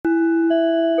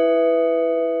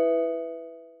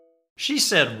She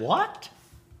said what?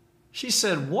 She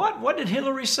said what? What did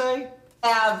Hillary say?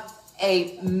 Have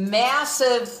a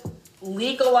massive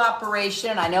legal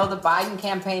operation. I know the Biden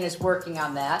campaign is working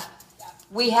on that.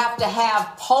 We have to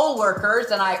have poll workers,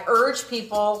 and I urge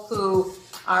people who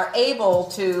are able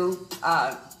to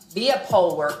be a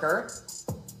poll worker.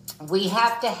 We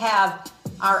have to have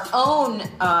our own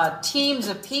teams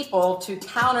of people to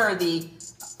counter the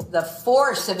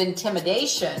force of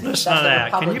intimidation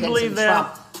that the Republicans and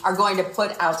Trump are going to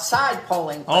put outside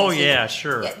polling places. Oh, yeah,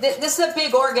 sure. This is a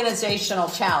big organizational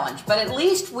challenge, but at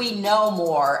least we know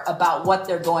more about what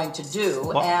they're going to do.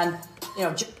 Well, and,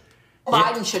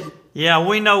 Biden should... Yeah,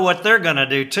 we know what they're going to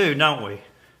do too, don't we?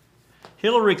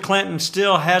 Hillary Clinton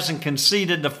still hasn't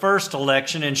conceded the first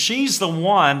election, and she's the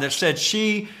one that said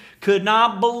she could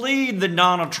not believe that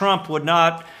Donald Trump would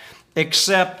not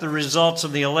accept the results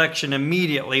of the election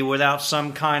immediately without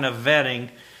some kind of vetting.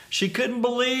 She couldn't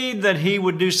believe that he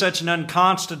would do such an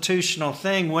unconstitutional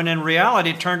thing, when in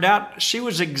reality it turned out she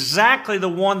was exactly the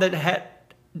one that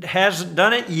hasn't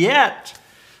done it yet.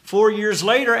 4 years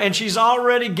later, and she's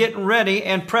already getting ready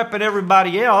and prepping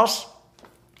everybody else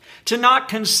to not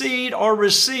concede or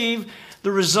receive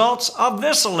the results of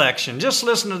this election. Just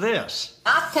listen to this.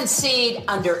 Not concede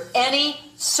under any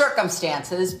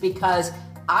circumstances, because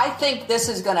I think this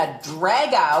is going to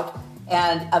drag out,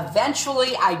 and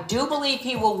eventually I do believe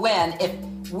he will win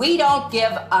if we don't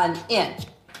give an inch.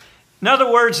 In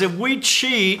other words, if we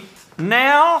cheat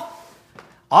now,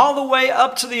 all the way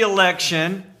up to the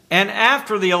election, and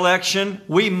after the election,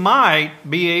 we might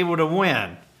be able to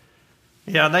win.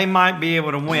 Yeah, they might be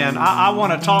able to win. I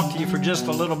want to talk to you for just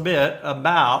a little bit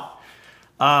about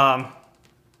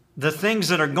the things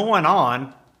that are going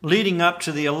on leading up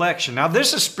to the election. Now,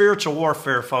 this is spiritual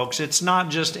warfare, folks. It's not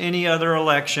just any other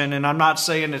election, and I'm not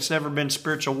saying it's never been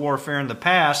spiritual warfare in the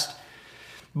past,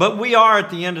 but we are at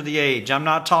the end of the age. I'm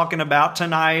not talking about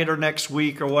tonight or next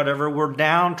week or whatever. We're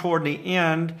down toward the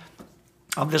end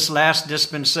of this last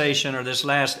dispensation or this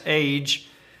last age.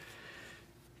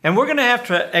 And we're going to have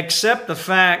to accept the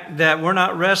fact that we're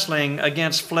not wrestling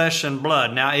against flesh and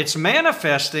blood. Now, it's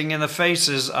manifesting in the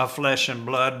faces of flesh and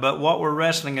blood, but what we're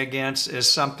wrestling against is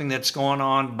something that's going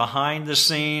on behind the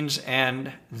scenes,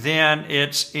 and then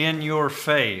it's in your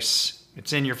face.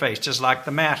 It's in your face, just like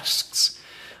the masks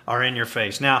are in your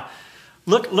face. Now,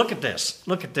 look at this.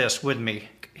 Look at this with me.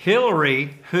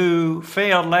 Hillary, who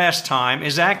failed last time,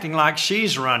 is acting like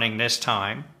she's running this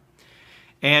time.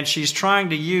 And she's trying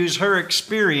to use her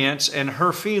experience and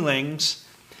her feelings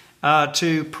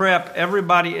to prep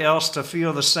everybody else to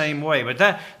feel the same way. But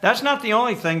that's not the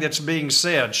only thing that's being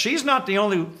said. She's not the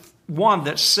only one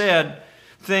that said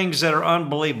things that are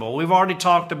unbelievable. We've already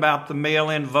talked about the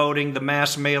mail-in voting, the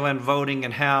mass mail-in voting,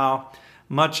 and how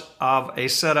much of a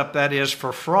setup that is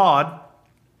for fraud.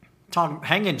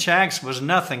 Hanging Chads was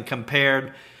nothing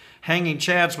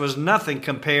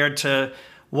compared to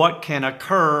what can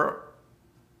occur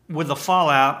with the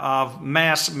fallout of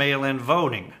mass mail-in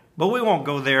voting. But we won't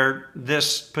go there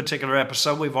this particular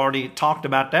episode. We've already talked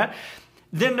about that.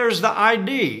 Then there's the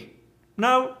ID.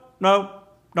 No,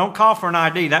 don't call for an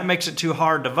ID. That makes it too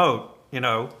hard to vote,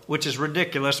 which is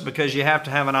ridiculous, because you have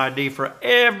to have an ID for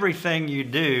everything you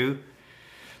do.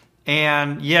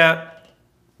 And yet,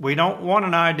 we don't want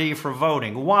an ID for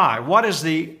voting. Why? What is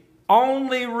the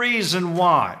only reason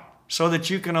why? So that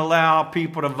you can allow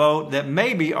people to vote that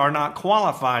maybe are not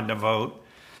qualified to vote.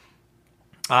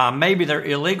 Maybe they're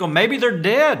illegal. Maybe they're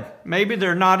dead. Maybe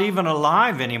they're not even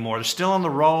alive anymore. They're still on the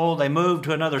roll. They moved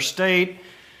to another state.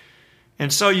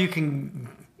 And so you can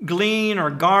glean or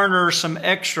garner some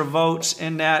extra votes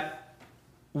in that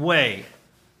way.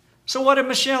 So what did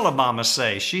Michelle Obama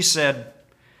say? She said,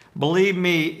 believe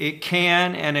me, it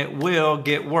can and it will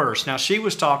get worse. Now, she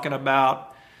was talking about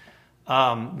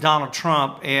Donald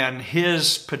Trump and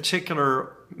his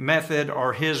particular method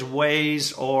or his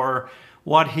ways or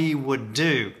what he would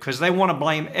do, because they want to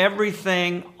blame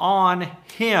everything on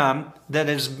him that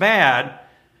is bad,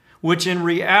 which in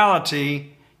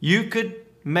reality you could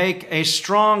make a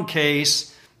strong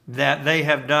case that they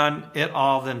have done it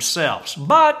all themselves.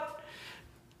 But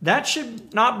that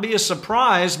should not be a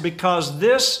surprise, because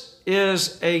this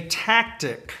is a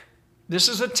tactic. This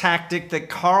is a tactic that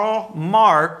Karl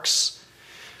Marx,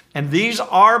 and these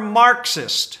are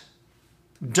Marxist.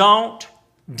 Don't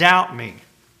doubt me.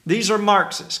 These are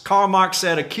Marxists. Karl Marx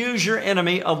said, accuse your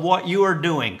enemy of what you are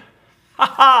doing. Ha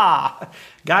ha!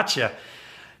 Gotcha.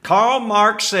 Karl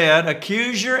Marx said,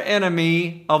 accuse your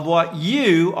enemy of what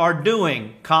you are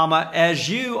doing, comma, as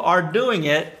you are doing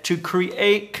it to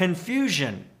create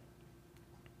confusion.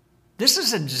 This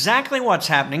is exactly what's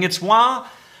happening. It's why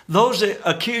Those that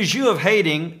accuse you of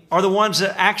hating are the ones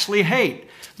that actually hate.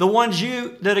 The ones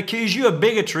that accuse you of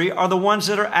bigotry are the ones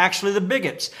that are actually the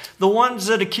bigots. The ones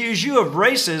that accuse you of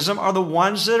racism are the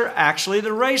ones that are actually the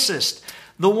racist.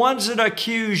 The ones that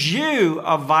accuse you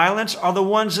of violence are the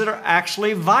ones that are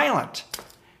actually violent.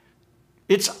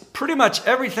 It's pretty much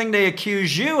everything they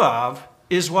accuse you of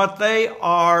is what they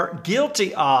are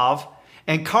guilty of.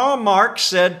 And Karl Marx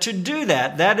said to do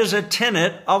that. That is a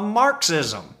tenet of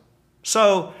Marxism.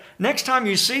 So next time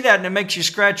you see that and it makes you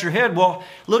scratch your head, well,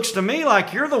 looks to me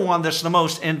like you're the one that's the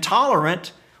most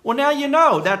intolerant. Well, now you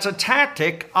know that's a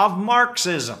tactic of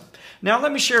Marxism. Now,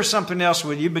 let me share something else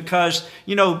with you because,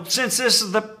 since this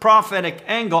is the prophetic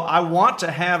angle, I want to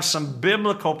have some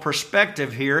biblical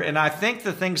perspective here. And I think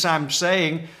the things I'm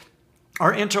saying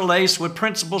are interlaced with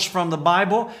principles from the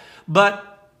Bible.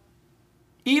 But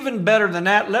even better than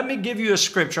that, let me give you a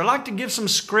scripture. I'd like to give some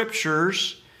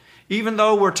scriptures, even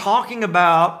though we're talking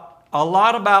about a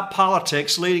lot about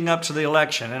politics leading up to the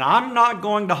election. And I'm not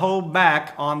going to hold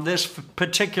back on this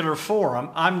particular forum.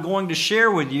 I'm going to share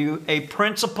with you a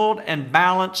principled and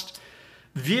balanced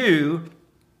view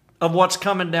of what's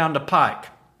coming down the pike.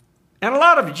 And a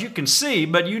lot of it you can see,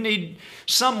 but you need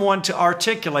someone to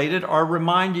articulate it or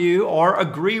remind you or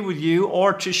agree with you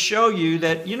or to show you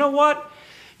that, you know what?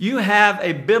 You have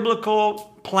a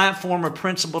biblical platform or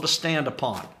principle to stand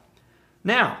upon.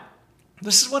 Now,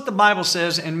 this is what the Bible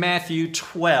says in Matthew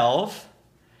 12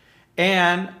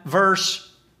 and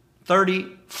verse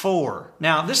 34.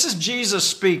 Now, this is Jesus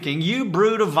speaking. You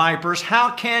brood of vipers,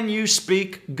 how can you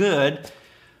speak good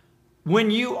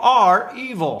when you are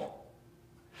evil?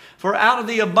 For out of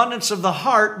the abundance of the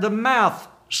heart, the mouth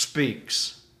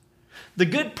speaks. The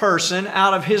good person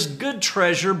out of his good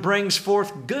treasure brings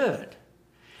forth good.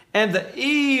 And the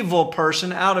evil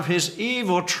person out of his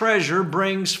evil treasure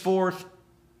brings forth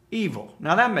evil.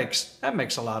 Now that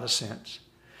makes a lot of sense.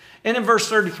 And in verse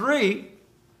 33,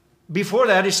 before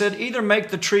that he said, either make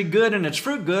the tree good and its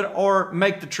fruit good, or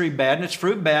make the tree bad and its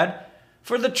fruit bad.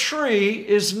 For the tree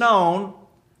is known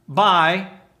by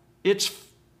its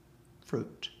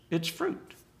fruit. Its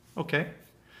fruit. Okay.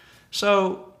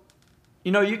 So,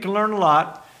 you can learn a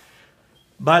lot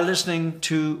by listening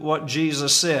to what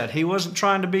Jesus said. He wasn't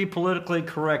trying to be politically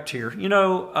correct here.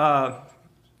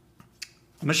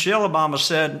 Michelle Obama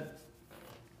said,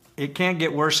 it can't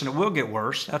get worse and it will get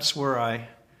worse. That's where I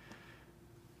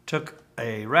took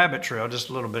a rabbit trail just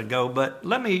a little bit ago. But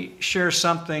let me share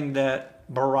something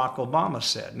that Barack Obama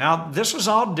said. Now, this was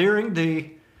all during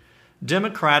the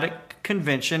Democratic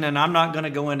convention, and I'm not going to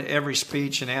go into every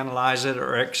speech and analyze it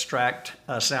or extract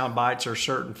sound bites or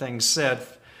certain things said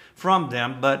from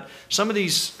them. But some of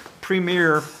these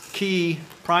preeminent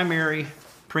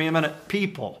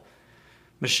people,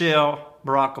 Michelle,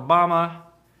 Barack Obama,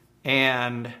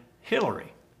 and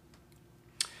Hillary,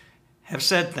 have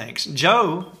said things.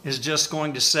 Joe is just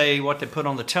going to say what they put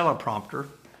on the teleprompter.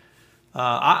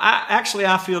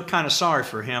 I feel kind of sorry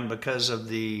for him because of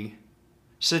the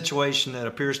situation that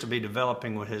appears to be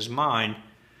developing with his mind.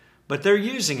 But they're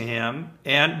using him.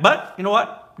 But you know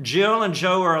what? Jill and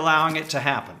Joe are allowing it to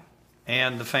happen,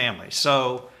 and the family.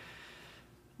 So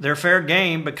they're fair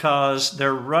game because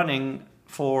they're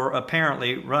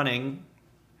apparently running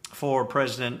for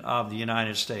President of the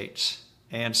United States.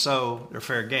 And so they're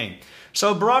fair game.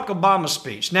 So Barack Obama's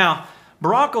speech. Now,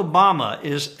 Barack Obama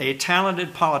is a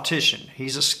talented politician.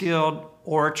 He's a skilled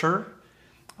orator.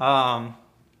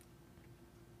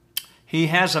 He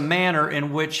has a manner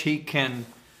in which he can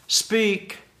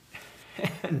speak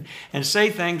and say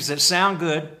things that sound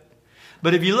good.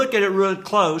 But if you look at it real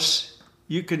close,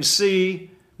 you can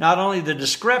see not only the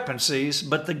discrepancies,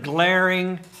 but the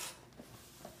glaring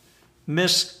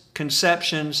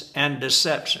misconceptions and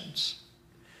deceptions.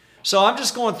 So I'm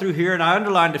just going through here, and I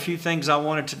underlined a few things I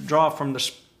wanted to draw from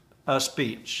the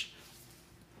speech.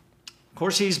 Of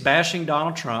course, he's bashing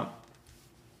Donald Trump,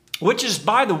 which is,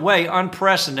 by the way,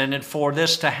 unprecedented for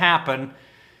this to happen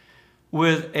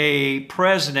with a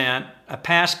president, a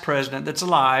past president that's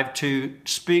alive, to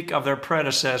speak of their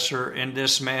predecessor in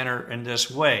this manner, in this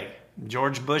way.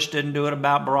 George Bush didn't do it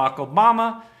about Barack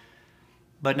Obama,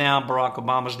 but now Barack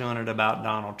Obama's doing it about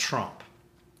Donald Trump.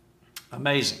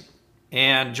 Amazing.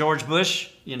 And George Bush,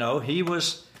 he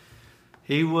was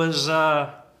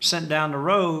sent down the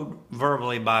road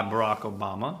verbally by Barack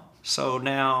Obama. So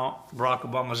now Barack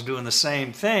Obama's doing the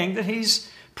same thing that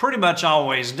he's pretty much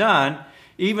always done,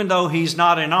 even though he's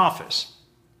not in office.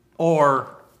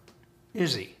 Or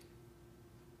is he?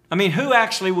 I mean, who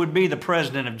actually would be the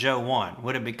president if Joe won?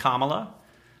 Would it be Kamala?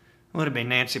 Would it be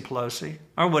Nancy Pelosi?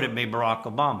 Or would it be Barack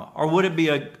Obama? Or would it be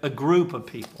a group of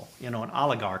people, an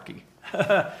oligarchy?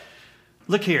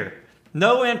 Look here.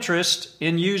 No interest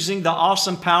in using the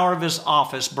awesome power of his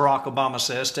office, Barack Obama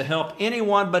says, to help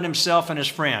anyone but himself and his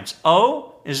friends.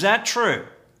 Oh, is that true?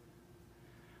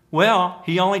 Well,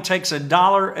 he only takes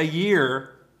 $1 a year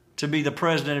to be the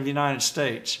president of the United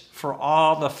States for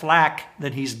all the flack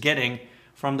that he's getting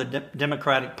from the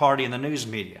Democratic Party and the news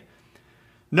media.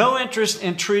 No interest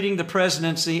in treating the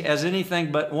presidency as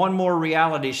anything but one more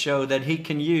reality show that he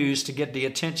can use to get the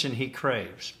attention he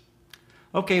craves.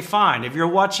 Okay, fine. If you're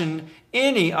watching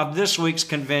any of this week's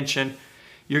convention,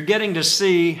 you're getting to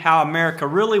see how America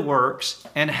really works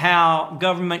and how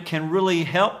government can really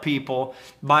help people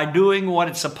by doing what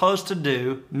it's supposed to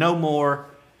do, no more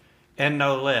and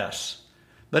no less.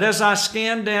 But as I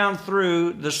scan down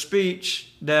through the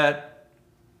speech that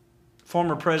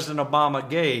former President Obama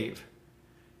gave,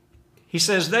 he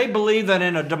says they believe that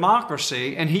in a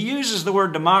democracy, and he uses the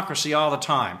word democracy all the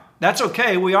time. That's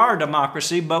okay, we are a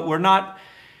democracy, but we're not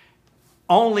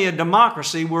only a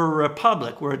democracy, we're a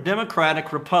republic. We're a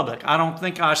democratic republic. I don't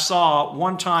think I saw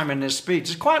one time in this speech,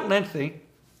 it's quite lengthy,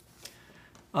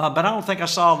 but I don't think I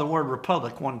saw the word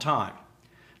republic one time.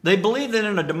 They believe that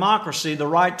in a democracy, the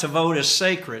right to vote is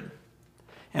sacred,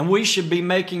 and we should be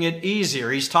making it easier.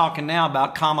 He's talking now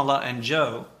about Kamala and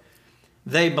Joe.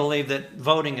 They believe that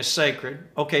voting is sacred.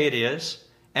 Okay, it is.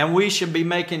 And we should be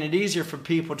making it easier for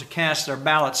people to cast their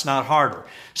ballots, not harder.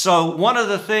 So one of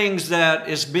the things that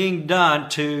is being done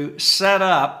to set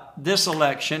up this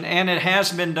election, and it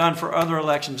has been done for other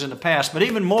elections in the past, but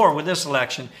even more with this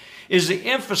election, is the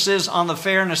emphasis on the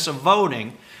fairness of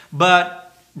voting,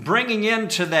 but bringing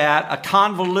into that a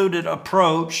convoluted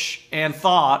approach and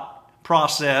thought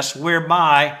process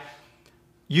whereby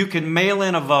you can mail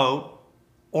in a vote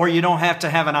or you don't have to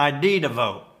have an ID to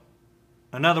vote.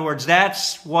 In other words,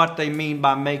 that's what they mean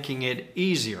by making it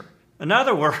easier. In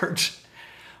other words,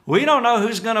 we don't know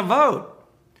who's going to vote.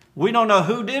 We don't know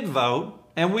who did vote,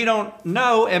 and we don't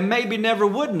know and maybe never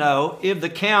would know if the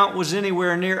count was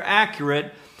anywhere near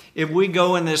accurate if we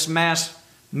go in this mass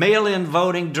mail-in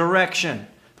voting direction.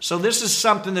 So this is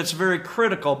something that's very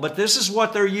critical, but this is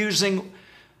what they're using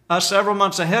several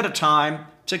months ahead of time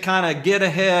to kind of get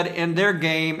ahead in their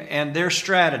game and their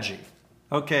strategy.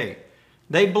 Okay.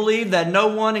 They believe that no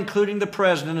one, including the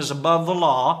president, is above the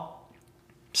law,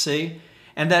 see,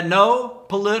 and that no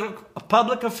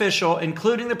public official,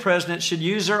 including the president, should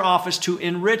use their office to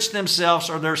enrich themselves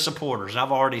or their supporters.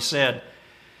 I've already said,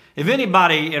 if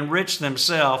anybody enriched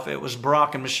themselves, it was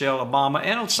Barack and Michelle Obama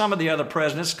and some of the other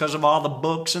presidents because of all the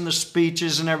books and the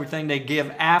speeches and everything they give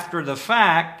after the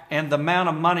fact and the amount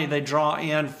of money they draw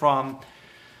in from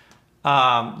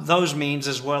those means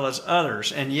as well as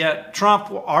others. And yet Trump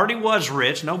already was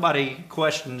rich. Nobody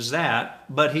questions that.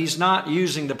 But he's not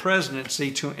using the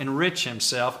presidency to enrich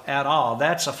himself at all.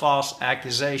 That's a false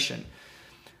accusation.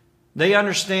 They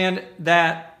understand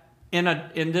that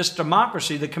in this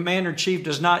democracy, the commander-in-chief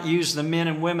does not use the men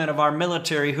and women of our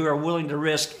military who are willing to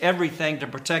risk everything to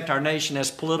protect our nation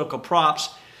as political props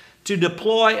to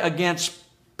deploy against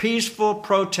peaceful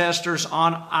protesters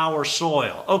on our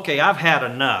soil. Okay, I've had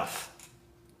enough.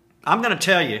 I'm going to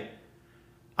tell you,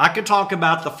 I could talk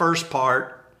about the first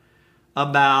part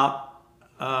about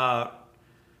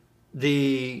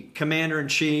the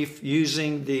commander-in-chief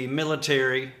using the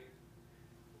military,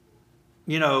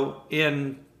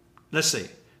 let's see.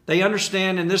 They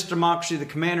understand in this democracy the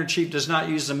commander-in-chief does not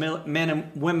use the men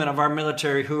and women of our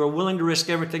military who are willing to risk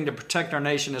everything to protect our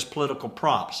nation as political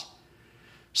props.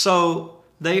 So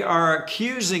they are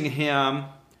accusing him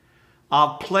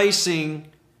of placing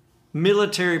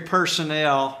military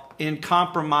personnel in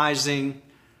compromising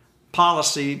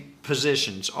policy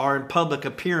positions or in public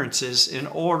appearances in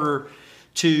order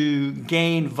to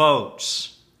gain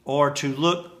votes or to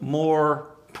look more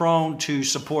prone to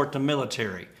support the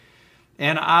military.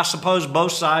 And I suppose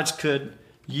both sides could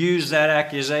use that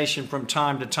accusation from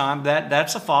time to time.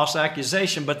 That's a false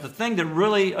accusation. But the thing that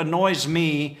really annoys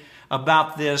me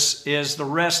about this is the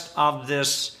rest of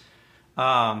this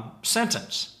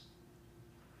sentence.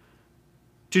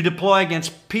 To deploy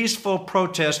against peaceful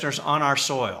protesters on our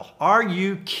soil. Are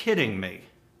you kidding me?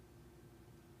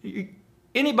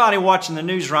 Anybody watching the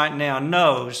news right now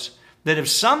knows that if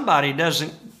somebody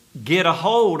doesn't get a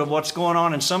hold of what's going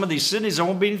on in some of these cities, there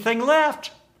won't be anything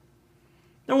left.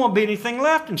 There won't be anything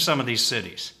left in some of these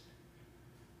cities.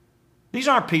 These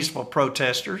aren't peaceful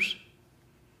protesters.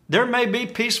 There may be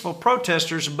peaceful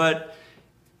protesters, but,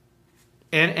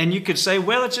 and you could say,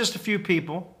 well, it's just a few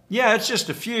people. Yeah, it's just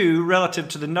a few relative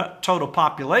to the total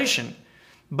population,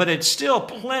 but it's still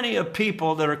plenty of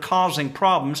people that are causing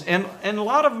problems, and a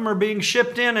lot of them are being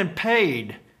shipped in and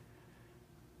paid.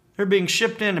 They're being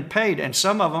shipped in and paid, and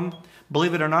some of them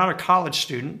believe it or not, are college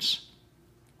students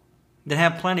that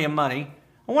have plenty of money.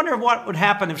 I wonder what would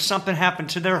happen if something happened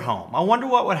to their home. I wonder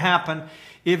what would happen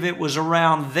if it was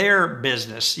around their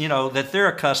business, that they're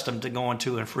accustomed to going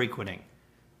to and frequenting.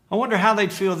 I wonder how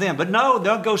they'd feel then. But no,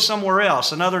 they'll go somewhere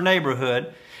else, another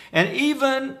neighborhood, and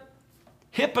even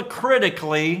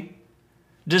hypocritically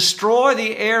destroy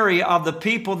the area of the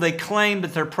people they claim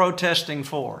that they're protesting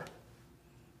for.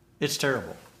 It's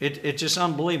terrible. It's just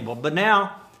unbelievable. But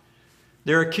now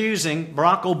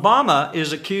Barack Obama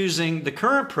is accusing the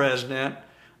current president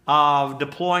of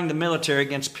deploying the military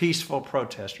against peaceful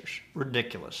protesters.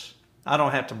 Ridiculous. I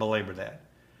don't have to belabor that.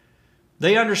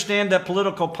 They understand that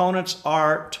political opponents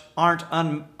aren't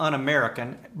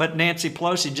un-American, but Nancy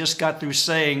Pelosi just got through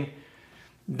saying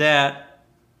that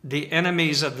the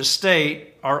enemies of the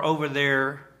state are over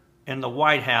there in the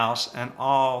White House and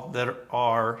all that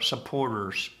are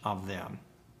supporters of them.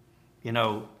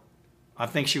 I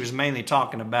think she was mainly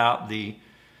talking about the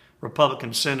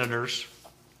Republican senators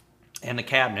and the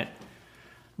cabinet.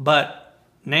 But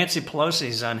Nancy Pelosi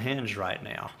is unhinged right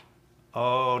now.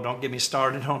 Oh, don't get me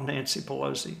started on Nancy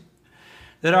Pelosi.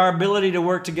 That our ability to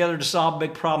work together to solve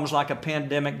big problems like a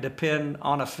pandemic depend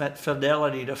on a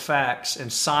fidelity to facts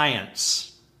and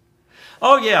science.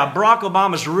 Oh yeah, Barack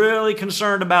Obama's really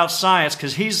concerned about science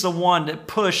because he's the one that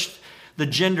pushed the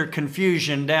gender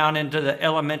confusion down into the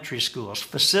elementary schools,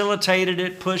 facilitated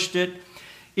it, pushed it,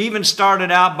 even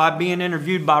started out by being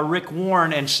interviewed by Rick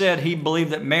Warren and said he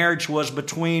believed that marriage was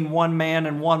between one man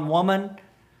and one woman.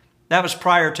 That was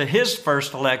prior to his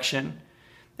first election.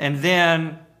 And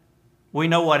then we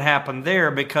know what happened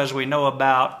there because we know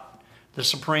about the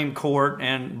Supreme Court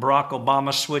and Barack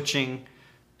Obama switching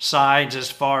sides as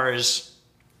far as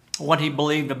what he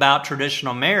believed about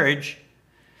traditional marriage.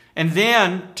 And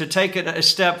then to take it a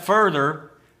step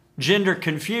further, gender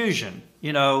confusion.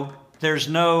 There's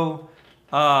no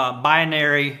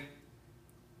binary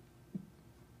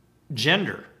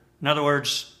gender. In other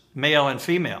words, male and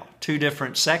female, two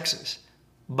different sexes.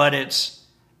 But it's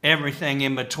everything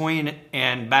in between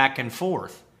and back and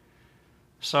forth.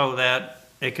 So that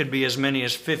it could be as many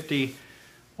as 50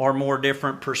 or more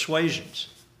different persuasions.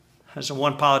 As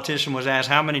one politician was asked,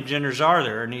 how many genders are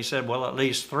there? And he said, well, at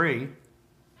least 3.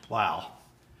 Wow.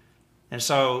 And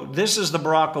so this is the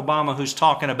Barack Obama who's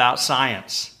talking about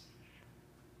science.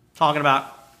 Talking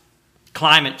about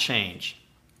climate change.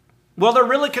 Well, they're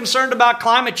really concerned about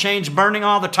climate change, burning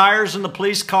all the tires in the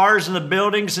police cars and the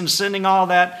buildings and sending all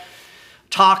that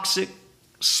toxic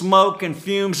smoke and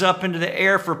fumes up into the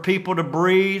air for people to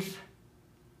breathe.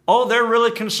 Oh, they're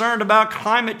really concerned about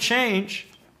climate change.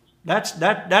 That's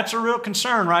a real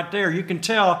concern right there. You can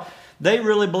tell they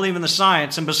really believe in the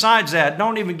science. And besides that,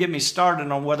 don't even get me started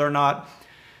on whether or not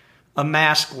a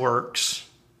mask works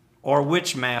or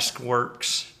which mask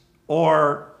works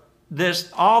or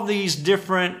all these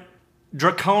different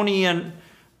draconian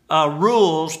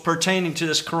rules pertaining to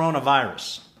this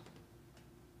coronavirus.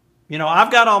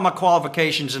 I've got all my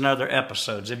qualifications in other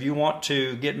episodes. If you want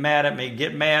to get mad at me,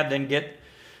 get mad, then get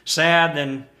sad,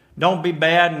 then don't be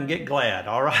bad and get glad,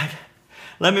 all right?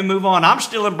 Let me move on. I'm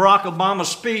still in Barack Obama's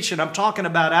speech, and I'm talking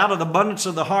about out of the abundance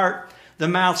of the heart, the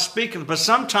mouth speaketh. But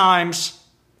sometimes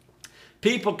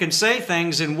people can say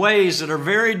things in ways that are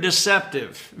very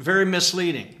deceptive, very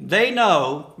misleading. They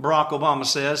know, Barack Obama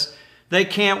says, they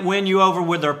can't win you over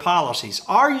with their policies.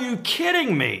 Are you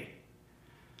kidding me?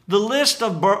 The list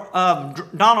of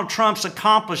Donald Trump's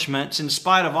accomplishments, in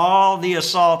spite of all the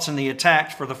assaults and the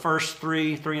attacks for the first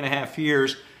 3.5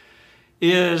 years,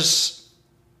 is,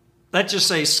 let's just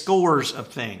say, scores of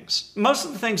things. Most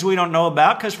of the things we don't know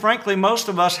about because, frankly, most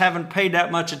of us haven't paid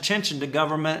that much attention to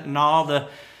government and all the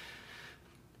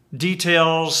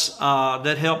details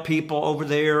that help people over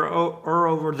there or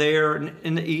over there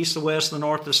in the east, the west, the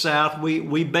north, the south.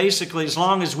 We basically, as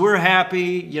long as we're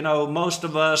happy, most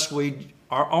of us, we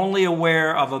are only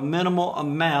aware of a minimal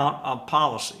amount of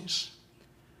policies.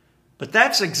 But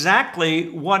that's exactly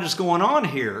what is going on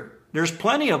here. There's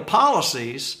plenty of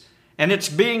policies, and it's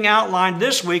being outlined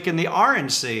this week in the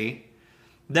RNC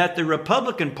that the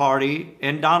Republican Party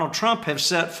and Donald Trump have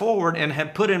set forward and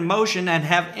have put in motion and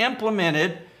have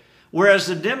implemented, whereas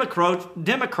the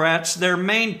Democrats, their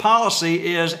main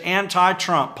policy is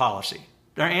anti-Trump policy.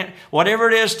 Whatever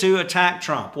it is to attack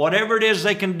Trump, whatever it is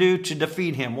they can do to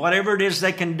defeat him, whatever it is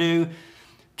they can do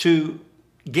to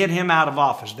get him out of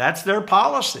office, that's their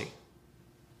policy.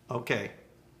 Okay.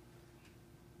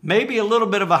 Maybe a little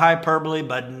bit of a hyperbole,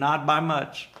 but not by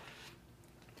much.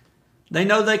 They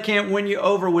know they can't win you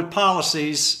over with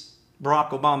policies, Barack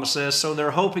Obama says, so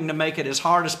they're hoping to make it as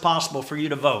hard as possible for you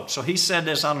to vote. So he said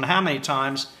this, I don't know how many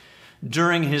times,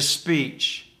 during his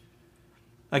speech.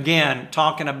 Again,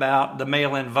 talking about the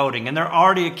mail-in voting. And they're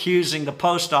already accusing the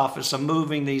post office of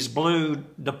moving these blue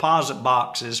deposit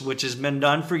boxes, which has been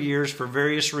done for years for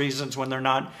various reasons when they're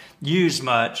not used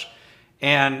much,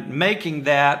 and making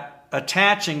that,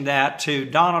 attaching that to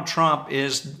Donald Trump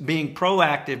is being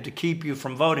proactive to keep you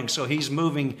from voting. So he's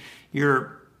moving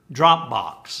your drop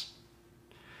box.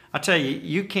 I tell you,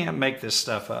 you can't make this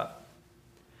stuff up.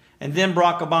 And then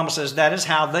Barack Obama says that is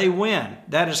how they win.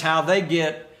 That is how they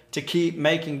get to keep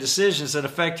making decisions that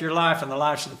affect your life and the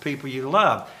lives of the people you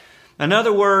love. In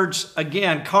other words,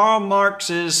 again, Karl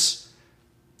Marx's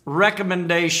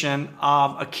recommendation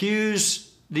of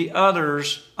accuse the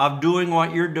others of doing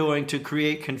what you're doing to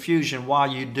create confusion while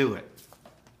you do it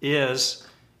is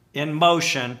in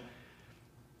motion,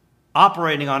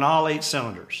 operating on all 8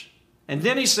 cylinders. And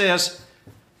then he says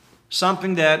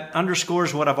something that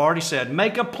underscores what I've already said.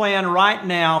 Make a plan right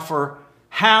now for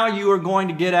how you are going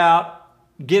to get out,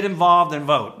 get involved, and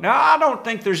vote. Now, I don't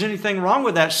think there's anything wrong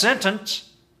with that sentence.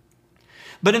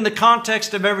 But in the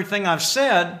context of everything I've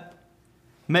said,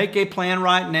 make a plan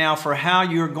right now for how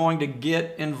you're going to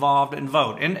get involved and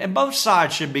vote. And both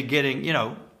sides should be getting,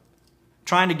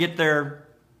 trying to get their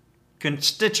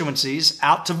constituencies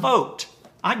out to vote.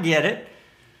 I get it.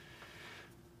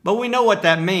 But we know what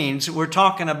that means. We're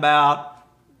talking about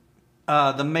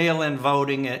the mail-in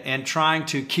voting and trying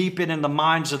to keep it in the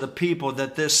minds of the people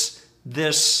that the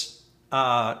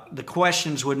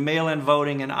questions with mail-in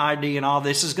voting and ID and all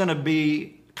this is going to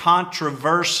be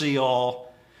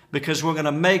controversial because we're going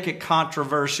to make it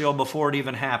controversial before it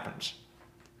even happens.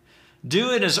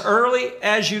 Do it as early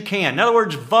as you can. In other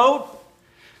words, vote.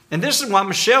 And this is what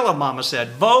Michelle Obama said.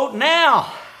 Vote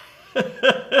now.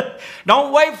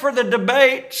 Don't wait for the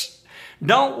debates.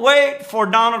 Don't wait for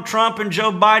Donald Trump and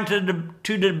Joe Biden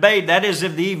to debate. That is,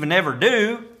 if they even ever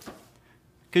do.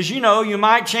 Because, you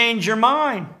might change your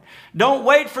mind. Don't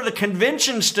wait for the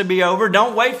conventions to be over.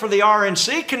 Don't wait for the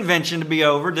RNC convention to be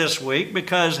over this week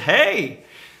because, hey,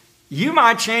 you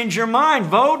might change your mind.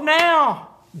 Vote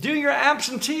now. Do your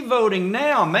absentee voting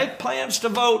now. Make plans to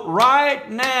vote right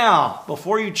now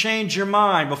before you change your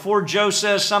mind, before Joe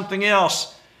says something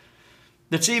else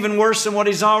that's even worse than what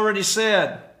he's already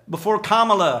said, before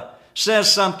Kamala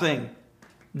says something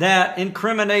that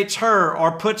incriminates her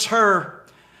or puts her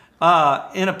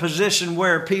in a position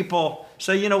where people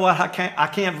say, you know what, I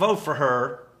can't vote for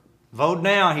her. Vote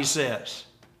now, he says.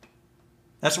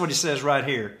 That's what he says right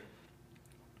here.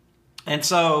 And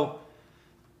so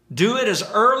do it as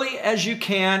early as you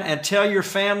can and tell your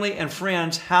family and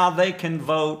friends how they can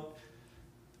vote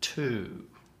too.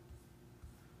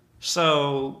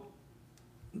 So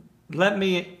let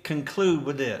me conclude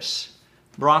with this.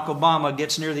 Barack Obama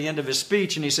gets near the end of his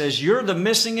speech and he says, you're the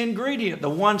missing ingredient, the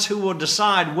ones who will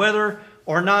decide whether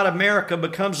or not America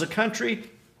becomes a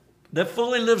country that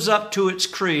fully lives up to its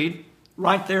creed.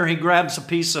 Right there he grabs a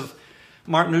piece of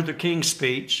Martin Luther King's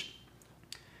speech,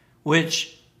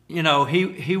 which,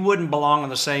 he wouldn't belong on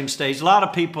the same stage. A lot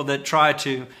of people that try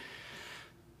to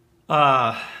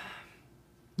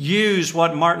use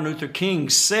what Martin Luther King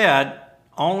said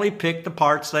only pick the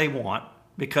parts they want,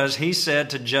 because he said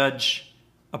to judge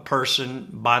a person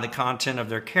by the content of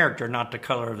their character, not the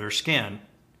color of their skin.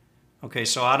 Okay,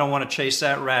 so I don't want to chase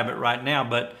that rabbit right now,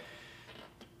 but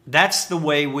that's the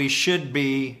way we should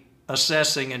be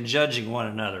assessing and judging one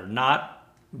another, not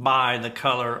by the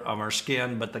color of our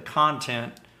skin, but the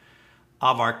content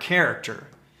of our character.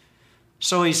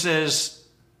 So he says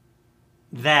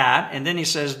that, and then he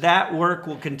says that work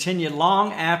will continue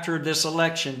long after this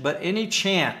election, but any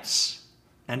chance,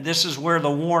 and this is where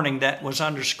the warning that was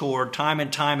underscored time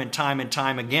and time and time and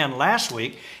time again last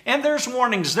week, and there's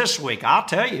warnings this week, I'll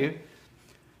tell you,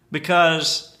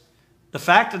 because the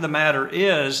fact of the matter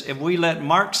is, if we let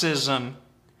Marxism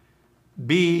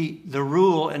be the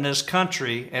rule in this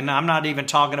country, and I'm not even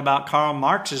talking about Karl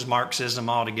Marx's Marxism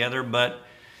altogether, but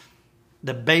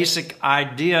the basic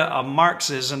idea of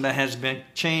Marxism that has been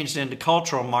changed into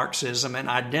cultural Marxism and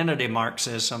identity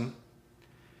Marxism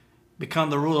become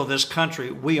the rule of this country,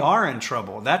 we are in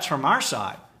trouble. That's from our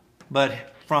side.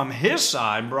 But from his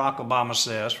side, Barack Obama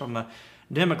says, from the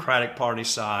Democratic Party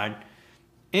side,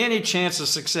 any chance of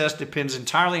success depends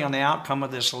entirely on the outcome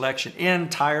of this election.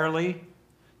 Entirely.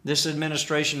 This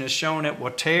administration has shown it will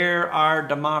tear our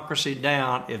democracy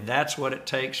down if that's what it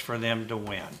takes for them to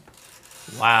win.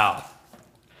 Wow.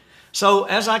 So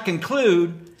as I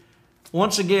conclude,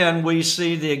 once again, we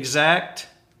see the exact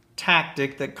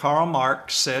tactic that Karl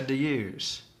Marx said to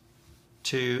use: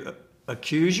 to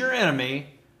accuse your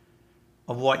enemy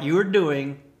of what you are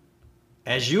doing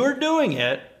as you are doing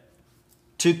it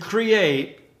to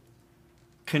create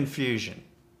confusion.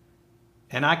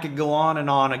 And I could go on and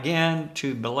on again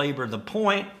to belabor the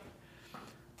point,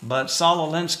 but Saul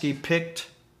Alinsky picked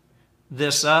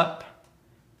this up,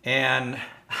 and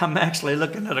I'm actually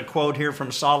looking at a quote here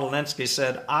from Saul Alinsky.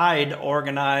 Said, "I'd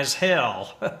organize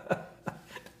hell."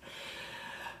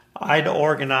 I'd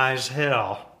organize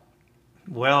hell.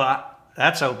 Well,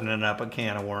 that's opening up a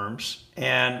can of worms.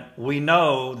 And we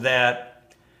know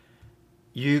that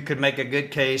you could make a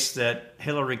good case that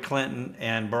Hillary Clinton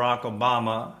and Barack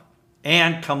Obama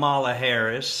and Kamala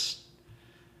Harris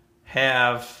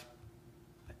have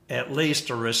at least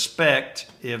a respect,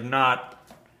 if not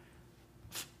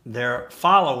their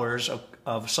followers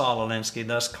of Saul Alinsky,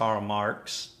 thus Karl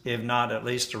Marx, if not at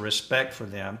least a respect for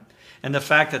them. And the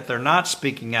fact that they're not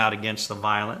speaking out against the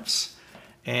violence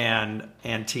and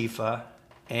Antifa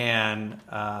and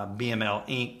BML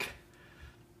Inc.,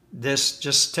 this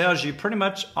just tells you pretty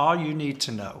much all you need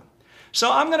to know.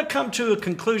 So I'm going to come to a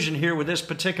conclusion here with this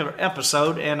particular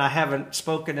episode, and I haven't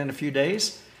spoken in a few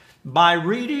days, by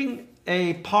reading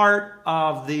a part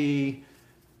of the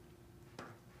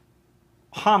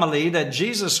homily that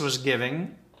Jesus was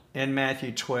giving in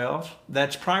Matthew 12.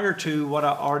 That's prior to what I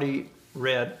already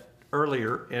read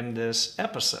earlier in this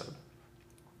episode.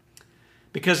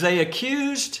 Because they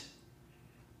accused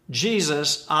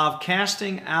Jesus of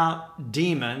casting out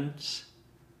demons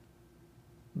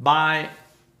by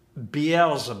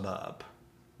Beelzebub.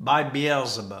 By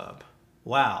Beelzebub.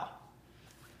 Wow.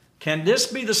 Can this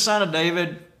be the son of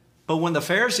David? But when the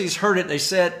Pharisees heard it, they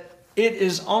said, "It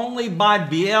is only by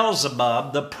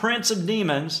Beelzebub, the prince of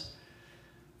demons,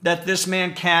 that this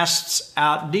man casts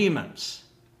out demons."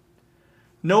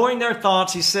 Knowing their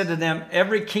thoughts, he said to them,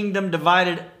 "Every kingdom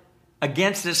divided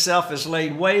against itself is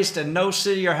laid waste, and no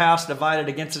city or house divided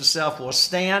against itself will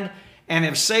stand. And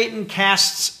if Satan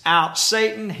casts out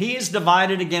Satan, he is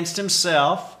divided against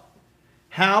himself.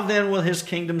 How then will his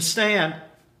kingdom stand?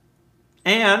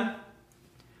 And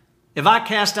if I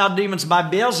cast out demons by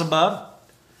Beelzebub,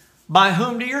 by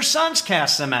whom do your sons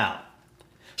cast them out?"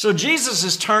 So Jesus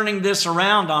is turning this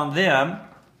around on them.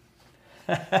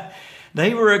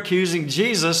 They were accusing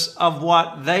Jesus of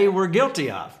what they were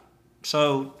guilty of.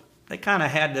 So they kind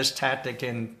of had this tactic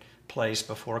in place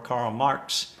before Karl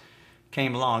Marx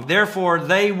came along. "Therefore,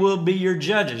 they will be your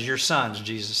judges, your sons,"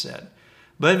 Jesus said.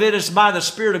 "But if it is by the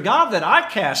Spirit of God that I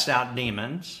cast out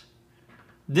demons,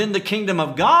 then the kingdom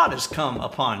of God has come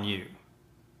upon you.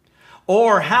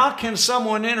 Or how can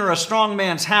someone enter a strong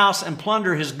man's house and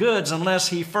plunder his goods unless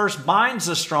he first binds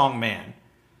the strong man?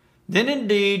 Then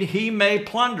indeed he may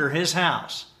plunder his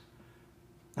house.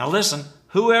 Now listen,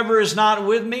 whoever is not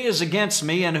with me is against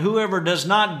me, and whoever does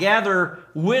not gather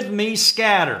with me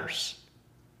scatters."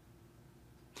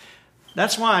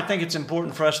 That's why I think it's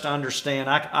important for us to understand.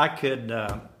 I could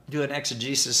do an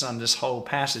exegesis on this whole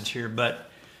passage here, but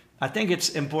I think it's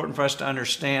important for us to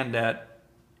understand that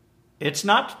it's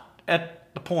not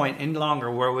at the point any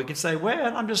longer where we can say,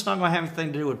 "Well, I'm just not going to have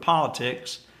anything to do with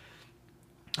politics,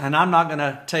 and I'm not going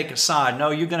to take a side."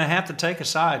 No, you're going to have to take a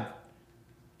side.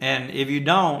 And if you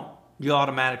don't, you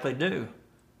automatically do.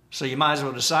 So you might as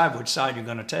well decide which side you're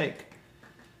going to take.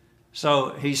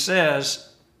 So he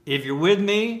says, if you're with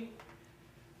me,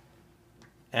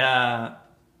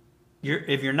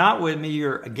 if you're not with me,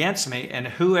 you're against me, and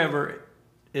whoever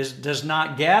does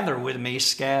not gather with me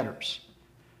scatters.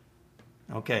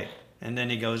 Okay, and then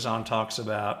he goes on, talks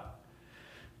about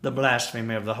the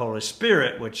blasphemy of the Holy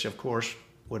Spirit, which of course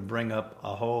would bring up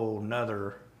a whole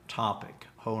nother topic,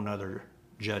 whole nother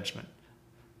judgment.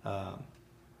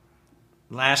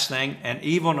 Last thing, an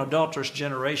evil and adulterous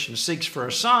generation seeks for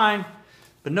a sign,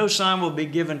 but no sign will be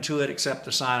given to it except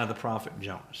the sign of the prophet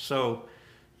Jonah. So,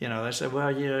 they said,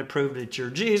 "Well, prove that you're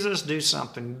Jesus, do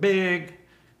something big."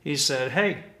 He said,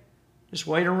 "Hey, just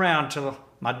wait around till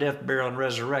my death, burial, and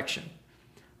resurrection."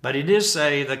 But he did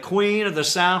say, "The queen of the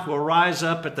south will rise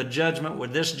up at the judgment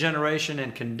with this generation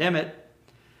and condemn it.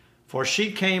 For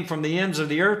she came from the ends of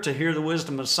the earth to hear the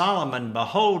wisdom of Solomon.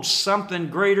 Behold, something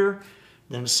greater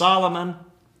than Solomon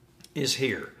is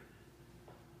here."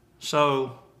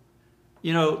 So,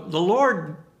 the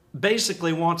Lord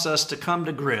basically wants us to come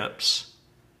to grips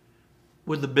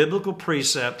with the biblical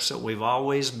precepts that we've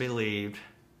always believed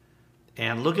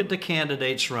and look at the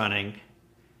candidates running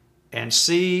and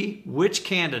see which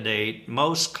candidate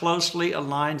most closely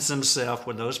aligns themselves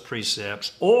with those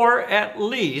precepts, or at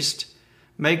least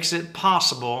makes it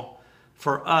possible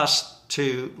for us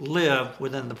to live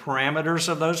within the parameters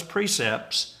of those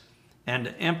precepts and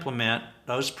to implement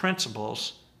those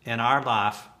principles in our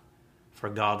life for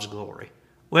God's glory.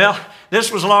 Well,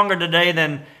 this was longer today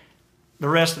than the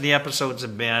rest of the episodes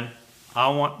have been. I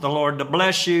want the Lord to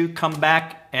bless you. Come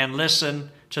back and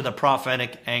listen to the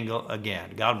prophetic angle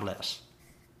again. God bless.